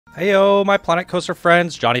Heyo, my Planet Coaster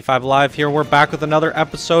friends, Johnny5 Live here. We're back with another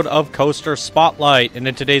episode of Coaster Spotlight, and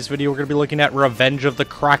in today's video we're going to be looking at Revenge of the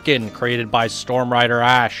Kraken, created by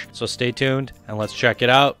Stormriderash. So stay tuned, and let's check it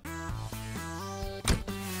out.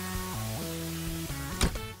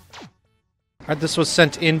 Alright, this was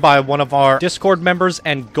sent in by one of our Discord members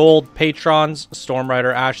and gold patrons,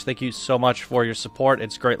 Stormriderash. Thank you so much for your support.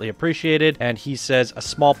 It's greatly appreciated. And he says, a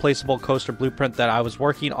small placeable coaster blueprint that I was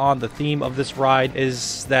working on. The theme of this ride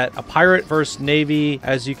is that a pirate versus navy.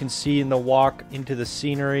 As you can see in the walk into the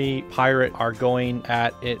scenery, pirate are going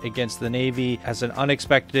at it against the navy as an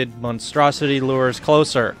unexpected monstrosity lures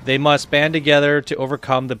closer. They must band together to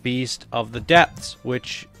overcome the beast of the depths,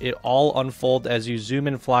 which it all unfolds as you zoom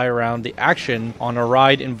and fly around the action on a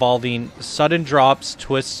ride involving sudden drops,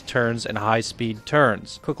 twists, turns, and high-speed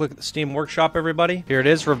turns. Quick look at the Steam Workshop, everybody. Here it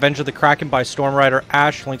is, Revenge of the Kraken by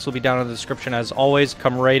Stormriderash. Links will be down in the description as always.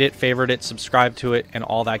 Come rate it, favorite it, subscribe to it, and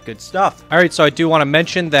all that good stuff. Alright, so I do want to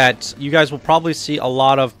mention that you guys will probably see a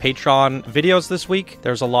lot of Patreon videos this week.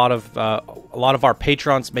 There's a lot of our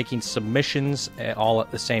patrons making submissions all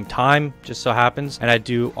at the same time, just so happens. And I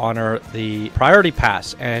do honor the priority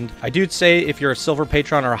pass. And I do say if you're a silver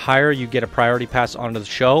patron or higher, you get a priority pass onto the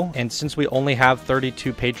show. And since we only have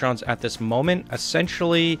 32 patrons at this moment,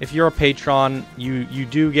 essentially, if you're a patron, you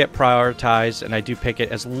do get prioritized, and I do pick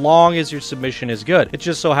it as long as your submission is good. It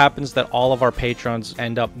just so happens that all of our patrons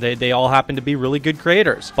end up, they all happen to be really good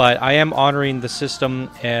creators. But I am honoring the system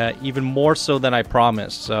even more so than I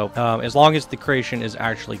promised. So as long as the creation is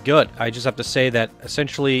actually good. I just have to say that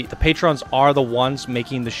essentially the patrons are the ones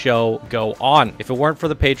making the show go on. If it weren't for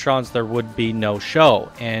the patrons, there would be no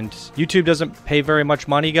show. And YouTube doesn't pay very much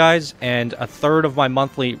money, guys, and a third of my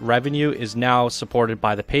monthly revenue is now supported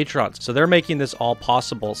by the patrons. So they're making this all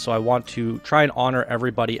possible. So I want to try and honor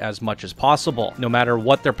everybody as much as possible, no matter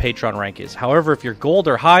what their patron rank is. However, if you're gold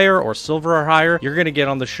or higher or silver or higher, you're going to get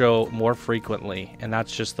on the show more frequently, and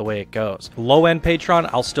that's just the way it goes. Low-end patron,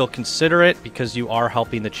 I'll still consider it because you are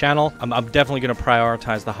helping the channel. I'm definitely going to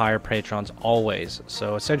prioritize the higher patrons always.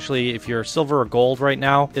 So essentially, if you're silver or gold right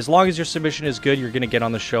now, as long as your submission is good, you're going to get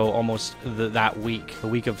on the show almost that week, the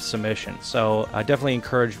week of submission. So I definitely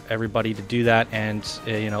encourage everybody to do that, and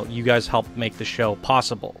you guys help make the show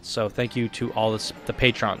possible. So thank you to all the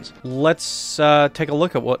patrons. Let's take a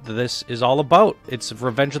look at what this is all about. It's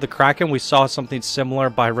Revenge of the Kraken. We saw something similar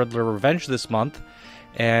by Riddler Revenge this month,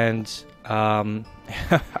 and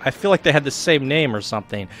I feel like they had the same name or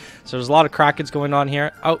something. So there's a lot of Krakens going on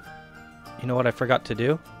here. Oh, you know what I forgot to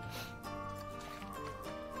do?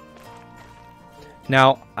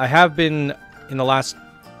 Now, I have been, in the last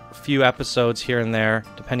few episodes here and there,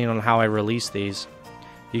 depending on how I release these,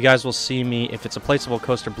 you guys will see me, if it's a placeable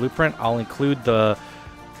coaster blueprint, I'll include the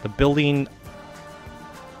building,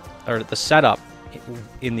 or the setup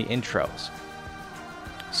in the intros.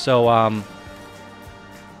 So,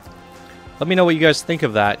 let me know what you guys think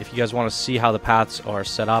of that, if you guys want to see how the paths are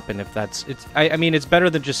set up, and if that's... I mean, it's better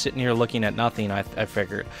than just sitting here looking at nothing, I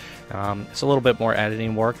figured. It's a little bit more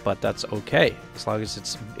editing work, but that's okay. As long as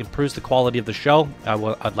it improves the quality of the show,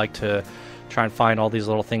 I'd like to try and find all these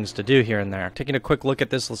little things to do here and there. Taking a quick look at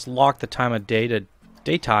this, let's lock the time of day to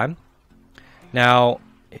daytime. Now,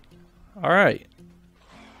 alright.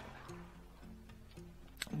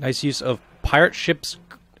 Nice use of pirate ships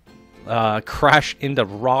crash into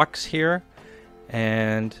rocks here.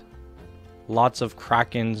 And lots of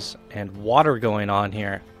Krakens and water going on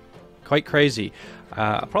here. Quite crazy.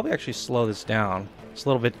 I'll probably actually slow this down. It's a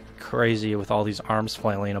little bit crazy with all these arms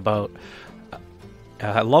flailing about.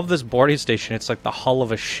 I love this boarding station. It's like the hull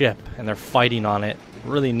of a ship, and they're fighting on it.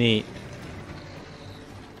 Really neat.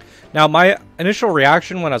 Now, my initial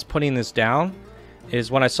reaction when I was putting this down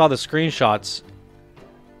is when I saw the screenshots,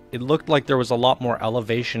 it looked like there was a lot more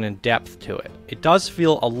elevation and depth to it. It does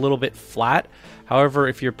feel a little bit flat. However,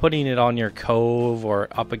 if you're putting it on your cove or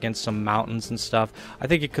up against some mountains and stuff, I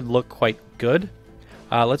think it could look quite good.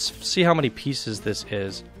 Let's see how many pieces this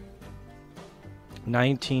is.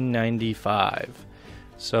 1995.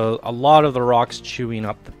 So a lot of the rocks chewing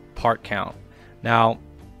up the part count. Now,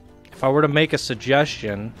 if I were to make a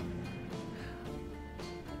suggestion,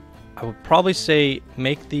 I would probably say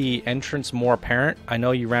make the entrance more apparent. I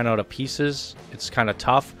know you ran out of pieces. It's kind of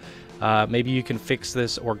tough. Maybe you can fix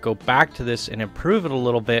this or go back to this and improve it a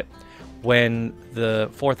little bit when the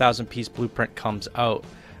 4,000 piece blueprint comes out.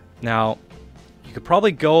 Now, you could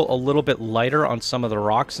probably go a little bit lighter on some of the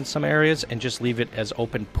rocks in some areas and just leave it as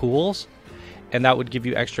open pools. and that would give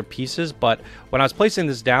you extra pieces. But when I was placing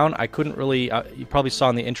this down, I couldn't really, you probably saw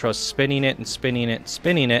in the intro, spinning it and spinning it and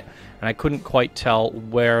spinning it, and I couldn't quite tell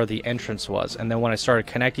where the entrance was. And then when I started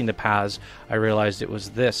connecting the paths, I realized it was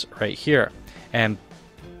this right here. And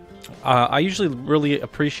I usually really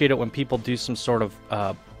appreciate it when people do some sort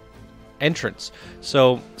of entrance.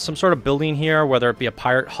 So some sort of building here, whether it be a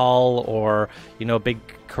pirate hull or, you know, a big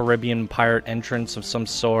Caribbean pirate entrance of some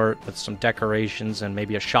sort with some decorations and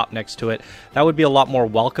maybe a shop next to it, that would be a lot more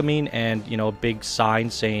welcoming. And, you know, a big sign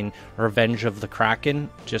saying Revenge of the Kraken,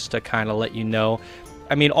 just to kind of let you know.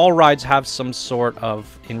 I mean, all rides have some sort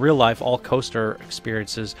of, in real life, all coaster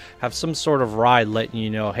experiences have some sort of ride letting you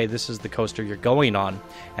know, hey, this is the coaster you're going on.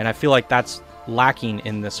 And I feel like that's lacking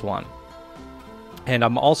in this one. And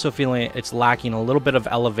I'm also feeling it's lacking a little bit of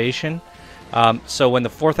elevation. So when the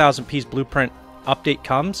 4,000 piece blueprint update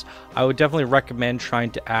comes, I would definitely recommend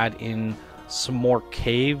trying to add in some more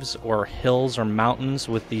caves or hills or mountains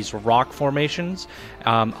with these rock formations,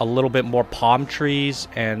 a little bit more palm trees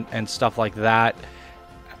and stuff like that.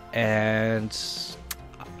 And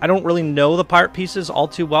I don't really know the pirate pieces all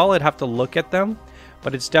too well. I'd have to look at them,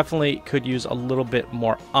 but it's definitely could use a little bit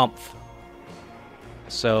more oomph.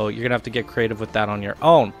 So you're gonna have to get creative with that on your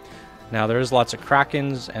own. Now there's lots of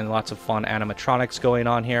Krakens and lots of fun animatronics going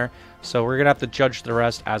on here, so we're gonna have to judge the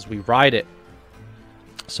rest as we ride it.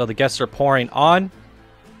 So the guests are pouring on,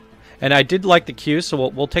 and I did like the queue, so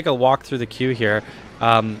we'll take a walk through the queue here.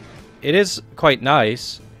 It is quite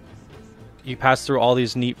nice. You pass through all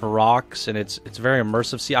these neat rocks, and it's very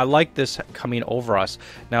immersive. See, I like this coming over us.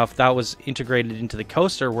 Now, if that was integrated into the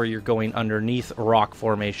coaster where you're going underneath rock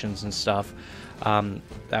formations and stuff,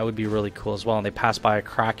 that would be really cool as well. And they pass by a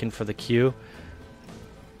Kraken for the queue.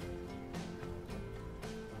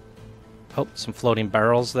 Oh, some floating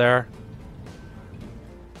barrels there.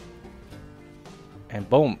 And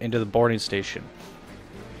boom, into the boarding station.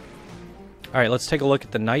 All right, let's take a look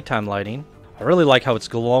at the nighttime lighting. I really like how it's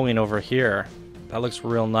glowing over here. That looks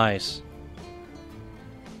real nice.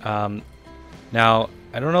 Now,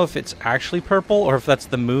 I don't know if it's actually purple or if that's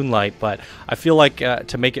the moonlight, but I feel like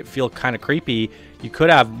to make it feel kind of creepy, you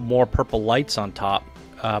could have more purple lights on top.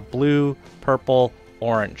 Blue, purple,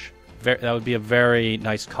 orange. That would be a very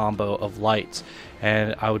nice combo of lights.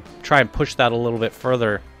 And I would try and push that a little bit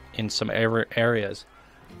further in some areas.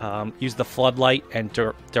 Use the floodlight and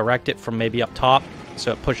direct it from maybe up top,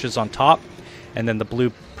 so it pushes on top. And then the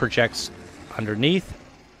blue projects underneath,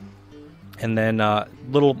 and then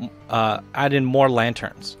add in more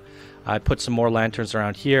lanterns. I put some more lanterns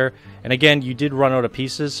around here, and again, you did run out of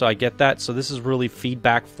pieces, so I get that. So this is really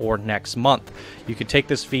feedback for next month. You could take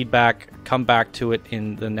this feedback, come back to it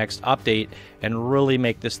in the next update, and really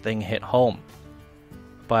make this thing hit home.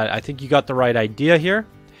 But I think you got the right idea here,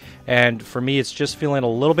 and for me, it's just feeling a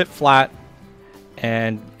little bit flat,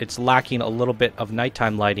 and it's lacking a little bit of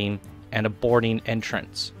nighttime lighting and a boarding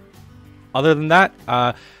entrance. Other than that,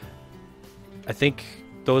 I think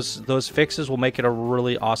those fixes will make it a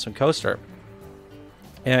really awesome coaster.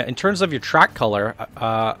 In terms of your track color,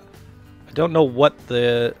 I don't know what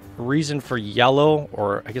the reason for yellow,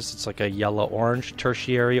 or I guess it's like a yellow-orange,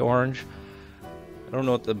 tertiary orange. I don't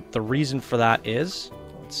know what the reason for that is.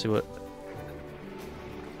 Let's see what...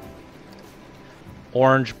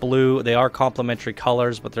 Orange, blue, they are complementary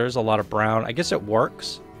colors, but there's a lot of brown. I guess it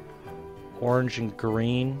works. Orange and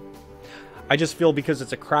green. I just feel because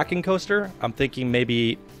it's a Kraken coaster, I'm thinking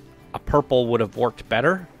maybe a purple would have worked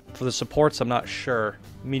better. For the supports, I'm not sure.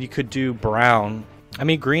 I mean, you could do brown. I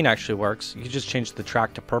mean, green actually works. You could just change the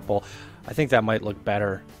track to purple. I think that might look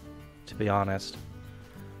better, to be honest.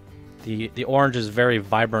 The orange is very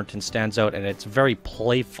vibrant and stands out, and it's very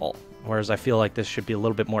playful, whereas I feel like this should be a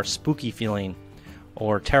little bit more spooky feeling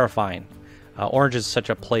or terrifying. Orange is such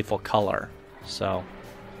a playful color, so...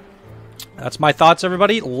 That's my thoughts,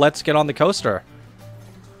 everybody. Let's get on the coaster.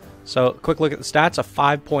 So, quick look at the stats. A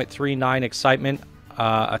 5.39 excitement,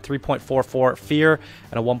 a 3.44 fear,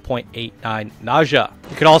 and a 1.89 nausea.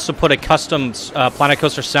 You could also put a custom Planet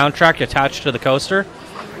Coaster soundtrack attached to the coaster.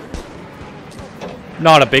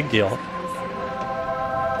 Not a big deal.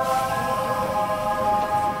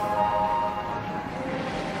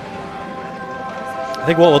 I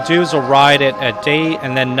think what we'll do is we'll ride it at day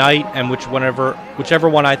and then night, and whichever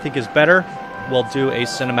one I think is better, we'll do a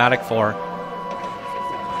cinematic for.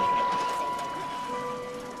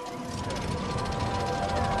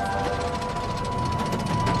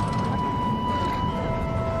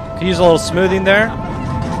 Could use a little smoothing there.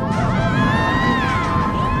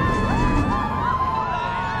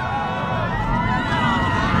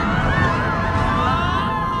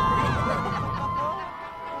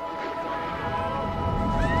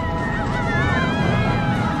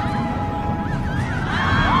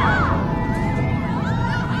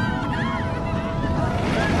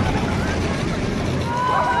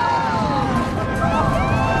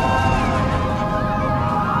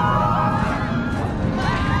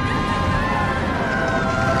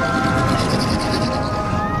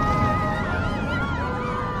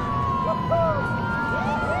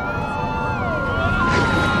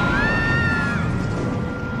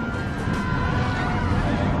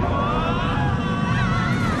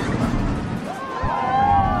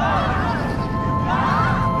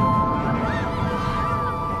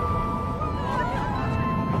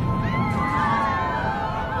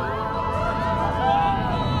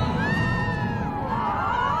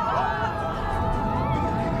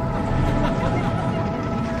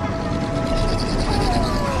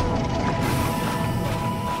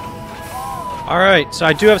 Alright, so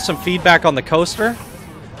I do have some feedback on the coaster,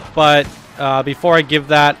 but before I give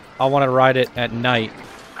that, I want to ride it at night.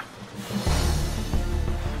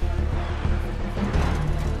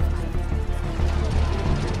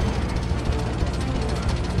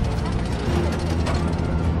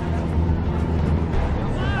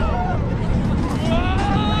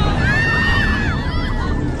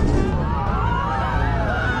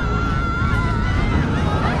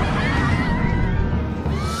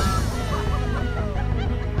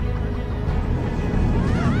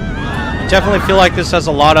 Definitely feel like this has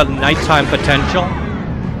a lot of nighttime potential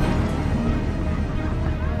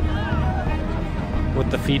with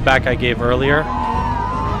the feedback I gave earlier.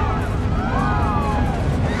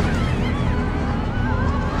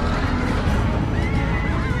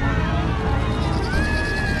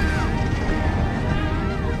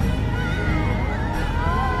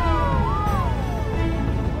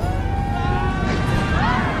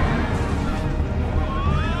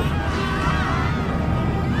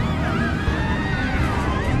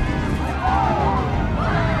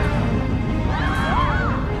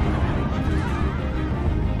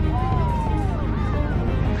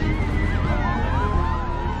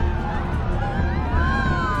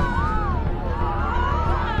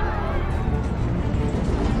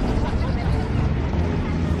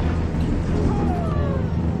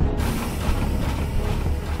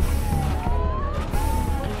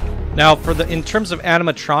 Now, in terms of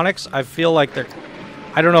animatronics, I feel like they're...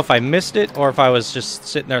 I don't know if I missed it, or if I was just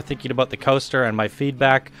sitting there thinking about the coaster and my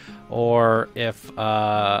feedback, or if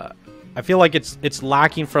I feel like it's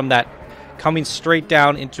lacking from that coming straight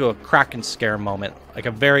down into a Kraken scare moment, like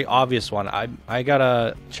a very obvious one. I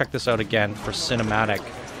gotta check this out again for cinematic.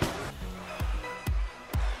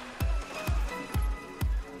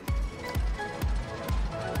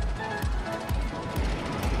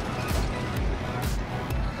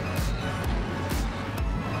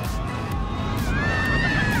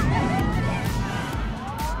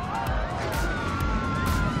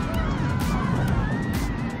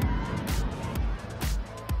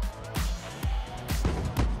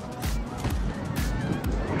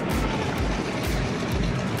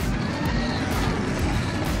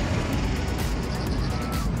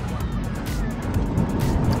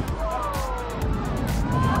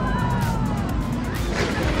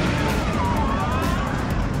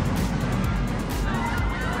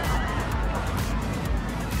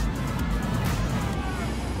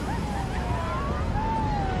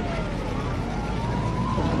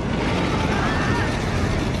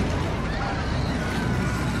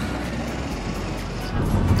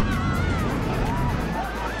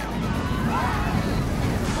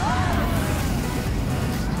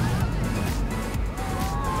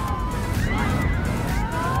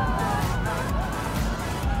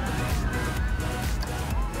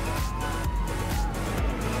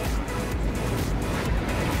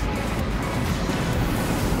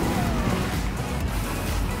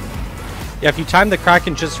 Yeah, if you time the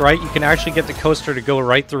Kraken just right, you can actually get the coaster to go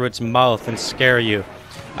right through its mouth and scare you.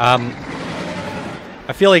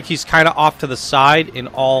 I feel like he's kind of off to the side in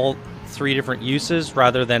all three different uses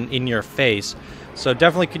rather than in your face. So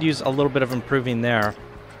definitely could use a little bit of improving there.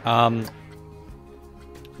 Now,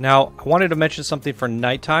 I wanted to mention something for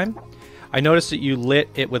nighttime. I noticed that you lit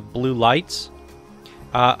it with blue lights.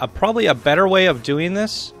 Probably a better way of doing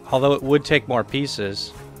this, although it would take more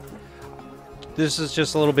pieces. This is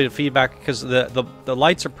just a little bit of feedback because the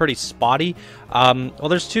lights are pretty spotty. Well,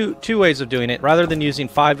 there's two ways of doing it. Rather than using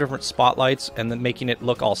 5 different spotlights and then making it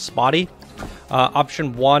look all spotty,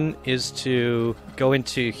 option 1 is to go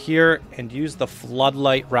into here and use the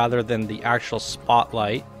floodlight rather than the actual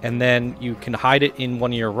spotlight, and then you can hide it in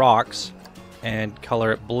one of your rocks and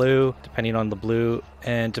color it blue, depending on the blue,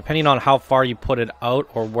 and depending on how far you put it out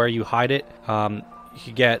or where you hide it,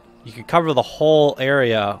 you could cover the whole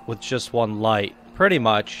area with just one light, pretty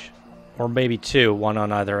much, or maybe 2, one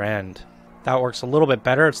on either end. That works a little bit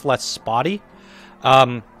better. It's less spotty.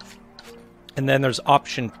 And then there's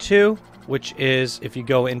option 2, which is if you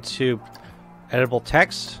go into editable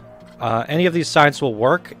text. Any of these signs will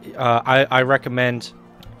work. I recommend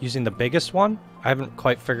using the biggest one. I haven't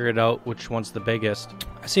quite figured out which one's the biggest.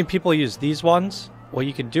 I've seen people use these ones. What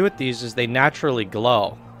you can do with these is they naturally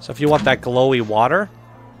glow. So if you want that glowy water,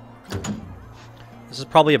 this is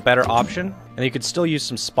probably a better option. And you could still use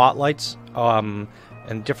some spotlights and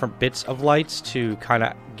different bits of lights to kind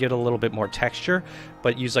of get a little bit more texture,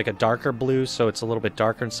 but use like a darker blue so it's a little bit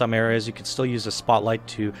darker in some areas. You could still use a spotlight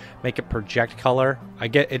to make it project color. I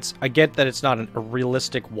get that it's not a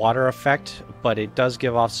realistic water effect, but it does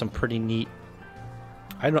give off some pretty neat...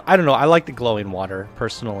 I don't know. I like the glowing water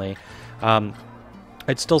personally.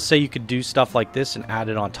 I'd still say you could do stuff like this and add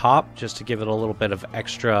it on top just to give it a little bit of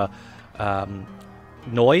extra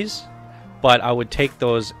noise. But I would take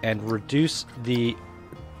those and reduce the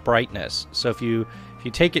brightness. So if you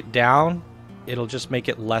take it down, it'll just make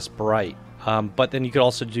it less bright. But then you could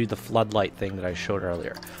also do the floodlight thing that I showed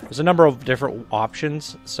earlier. There's a number of different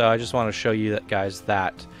options, so I just want to show you that, guys,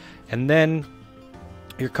 that. And then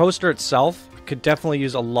your coaster itself could definitely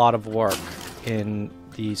use a lot of work in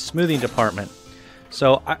the smoothing department.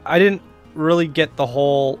 So I didn't really get the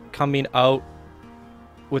whole coming out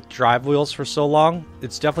with drive wheels for so long.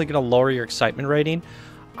 It's definitely going to lower your excitement rating.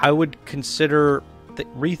 I would consider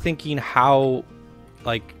rethinking how,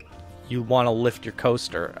 like, you want to lift your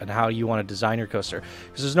coaster and how you want to design your coaster,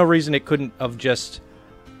 because there's no reason it couldn't have just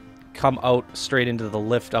come out straight into the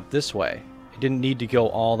lift up this way. It didn't need to go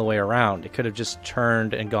all the way around. It could have just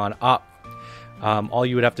turned and gone up. All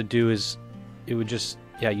you would have to do is it would just,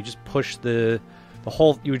 yeah, you just push the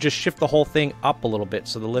whole, you would just shift the whole thing up a little bit,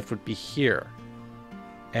 so the lift would be here,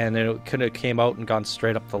 and then it could have came out and gone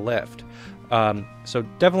straight up the lift. So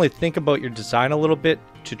definitely think about your design a little bit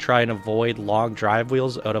to try and avoid long drive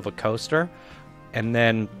wheels out of a coaster. And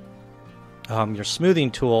then your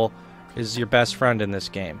smoothing tool is your best friend in this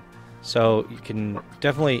game. So you can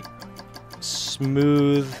definitely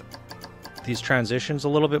smooth these transitions a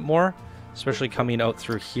little bit more, especially coming out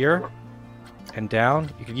through here and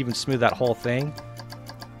down. You can even smooth that whole thing.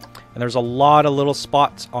 And there's a lot of little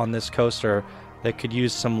spots on this coaster that could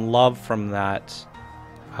use some love from that.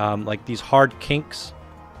 Like these hard kinks,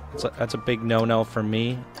 that's a big no-no for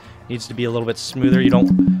me. It needs to be a little bit smoother. You don't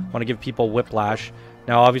want to give people whiplash.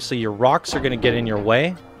 Now, obviously, your rocks are going to get in your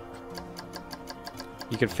way.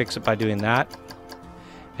 You can fix it by doing that.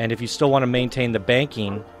 And if you still want to maintain the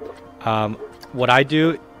banking, what I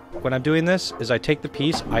do when I'm doing this is I take the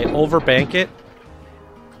piece, I overbank it,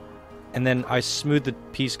 and then I smooth the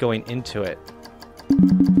piece going into it.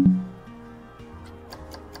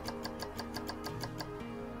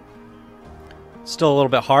 Still a little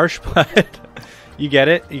bit harsh, but you get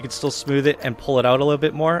it. You can still smooth it and pull it out a little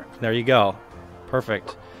bit more. There you go.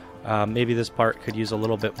 Perfect. Maybe this part could use a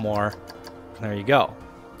little bit more. There you go.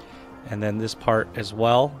 And then this part as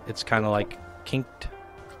well, it's kind of like kinked.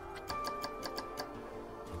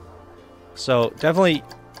 So definitely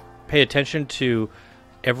pay attention to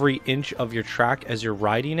every inch of your track as you're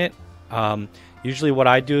riding it. Usually what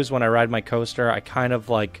I do is when I ride my coaster, I kind of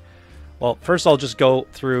like, well, first I'll just go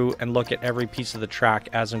through and look at every piece of the track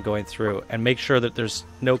as I'm going through and make sure that there's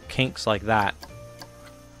no kinks like that.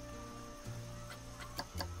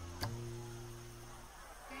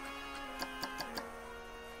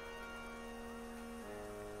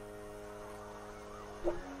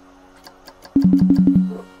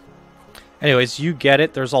 Anyways, you get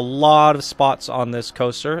it. There's a lot of spots on this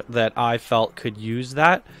coaster that I felt could use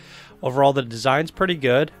that. Overall, the design's pretty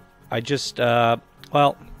good. I just,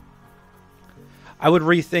 well, I would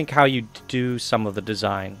rethink how you do some of the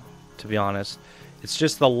design, to be honest. It's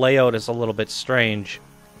just the layout is a little bit strange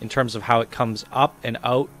in terms of how it comes up and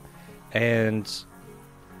out, and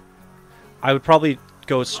I would probably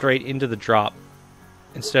go straight into the drop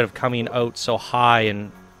instead of coming out so high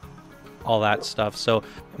and all that stuff. So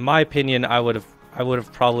in my opinion, I would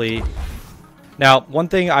have probably... Now, one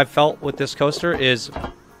thing I felt with this coaster is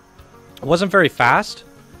it wasn't very fast,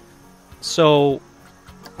 so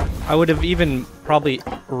I would have even probably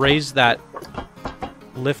raised that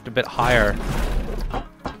lift a bit higher.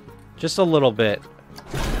 Just a little bit.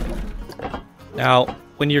 Now,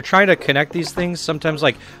 when you're trying to connect these things, sometimes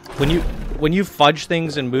like when you fudge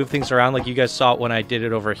things and move things around, like you guys saw it when I did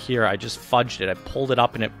it over here, I just fudged it. I pulled it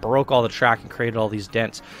up and it broke all the track and created all these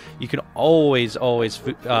dents. You can always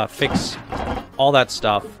fix all that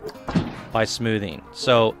stuff by smoothing.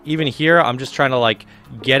 So even here, I'm just trying to like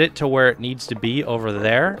get it to where it needs to be over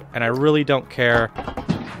there, and I really don't care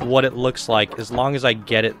what it looks like as long as I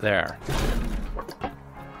get it there.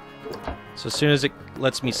 So as soon as it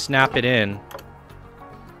lets me snap it in,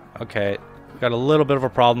 okay, we've got a little bit of a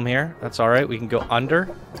problem here. That's all right. We can go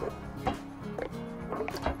under.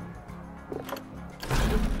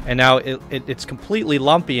 And now it's completely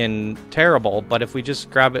lumpy and terrible, but if we just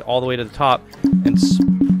grab it all the way to the top and...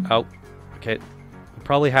 Oh, okay. We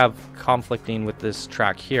probably have conflicting with this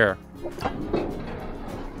track here.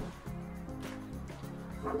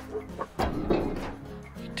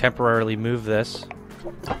 Temporarily move this.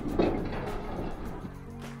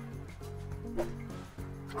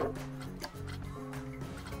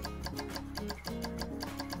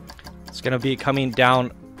 It's going to be coming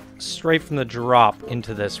down straight from the drop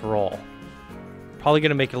into this roll. Probably going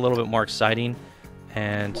to make it a little bit more exciting.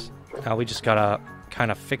 And now we just got to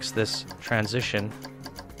kind of fix this transition.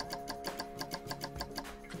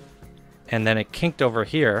 and then it kinked over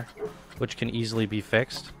here, which can easily be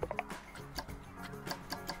fixed.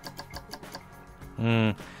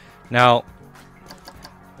 Now,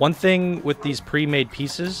 one thing with these pre-made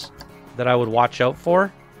pieces that I would watch out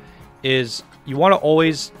for is you want to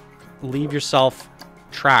always leave yourself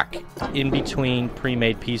track in between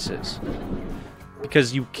pre-made pieces,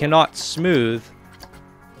 because you cannot smooth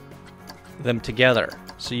them together.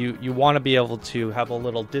 So you want to be able to have a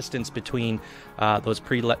little distance between those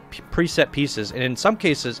preset pieces. And in some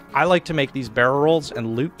cases, I like to make these barrel rolls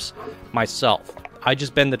and loops myself. I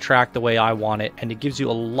just bend the track the way I want it, and it gives you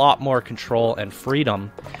a lot more control and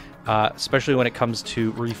freedom, especially when it comes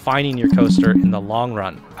to refining your coaster in the long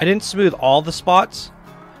run. I didn't smooth all the spots.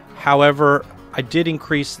 However, I did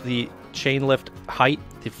increase the chain lift height,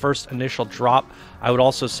 the first initial drop. I would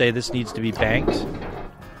also say this needs to be banked.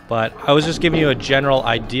 But I was just giving you a general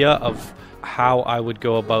idea of how I would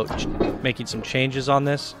go about making some changes on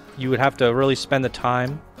this. You would have to really spend the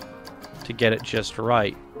time to get it just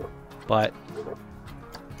right. But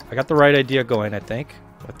I got the right idea going, I think,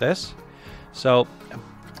 with this. So I'm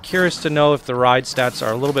curious to know if the ride stats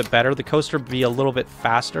are a little bit better. The coaster would be a little bit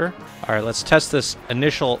faster. All right, let's test this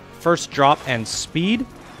initial first drop and speed.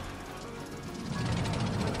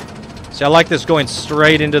 See, I like this going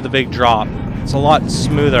straight into the big drop. It's a lot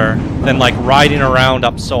smoother than like riding around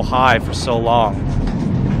up so high for so long.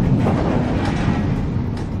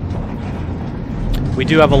 We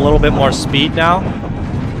do have a little bit more speed now.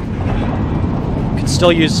 Could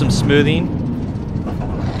still use some smoothing.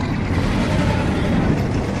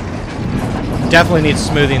 Definitely needs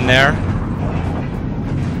smoothing there.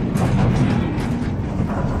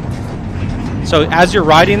 So as you're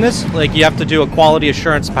riding this, like, you have to do a quality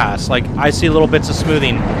assurance pass. Like, I see little bits of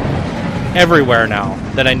smoothing everywhere now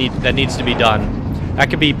that needs to be done. That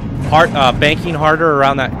could be banking harder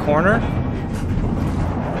around that corner.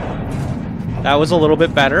 That was a little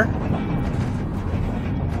bit better.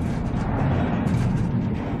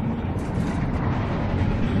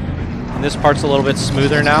 And this part's a little bit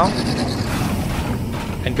smoother now.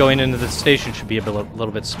 And going into the station should be a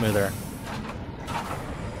little bit smoother.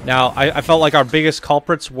 Now, I felt like our biggest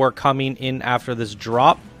culprits were coming in after this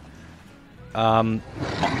drop. That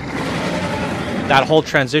whole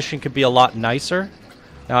transition could be a lot nicer.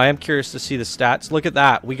 Now, I am curious to see the stats. Look at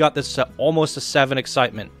that. We got this to almost a 7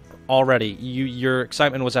 excitement already. Your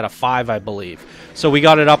excitement was at a 5, I believe. So we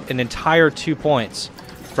got it up an entire 2 points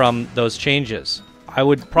from those changes. I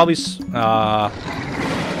would probably...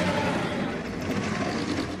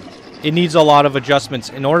 it needs a lot of adjustments.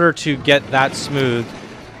 In order to get that smooth,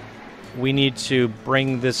 we need to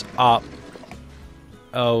bring this up.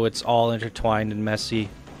 Oh, it's all intertwined and messy.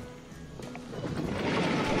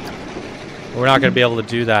 We're not going to be able to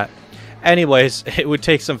do that. Anyways, it would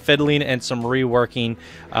take some fiddling and some reworking.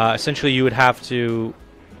 Essentially, you would have to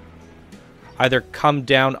either come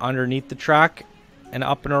down underneath the track and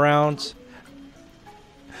up and around.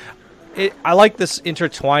 I like this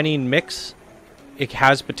intertwining mix. It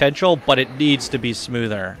has potential, but it needs to be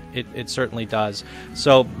smoother. It certainly does.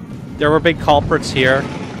 So there were big culprits here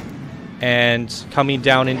and coming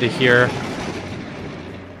down into here.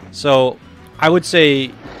 So I would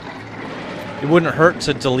say it wouldn't hurt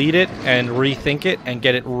to delete it and rethink it and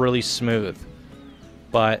get it really smooth.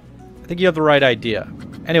 But I think you have the right idea.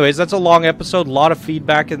 Anyways, that's a long episode. A lot of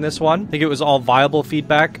feedback in this one. I think it was all viable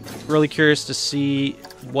feedback. Really curious to see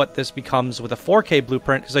what this becomes with a 4K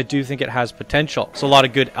blueprint, because I do think it has potential. So a lot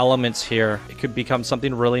of good elements here. It could become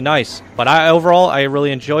something really nice. But overall, I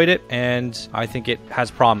really enjoyed it, and I think it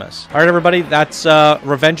has promise. All right, everybody, that's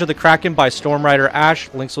Revenge of the Kraken by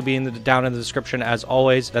Stormriderash. Links will be down in the description as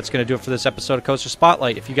always. That's going to do it for this episode of Coaster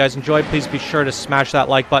Spotlight. If you guys enjoyed, please be sure to smash that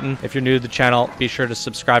like button. If you're new to the channel, be sure to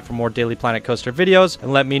subscribe for more Daily Planet Coaster videos,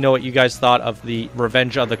 and let me know what you guys thought of the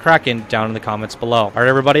Revenge of the Kraken down in the comments below. All right,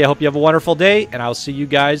 everybody, I hope you have a wonderful day, and I'll see you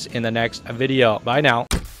guys in the next video. Bye now.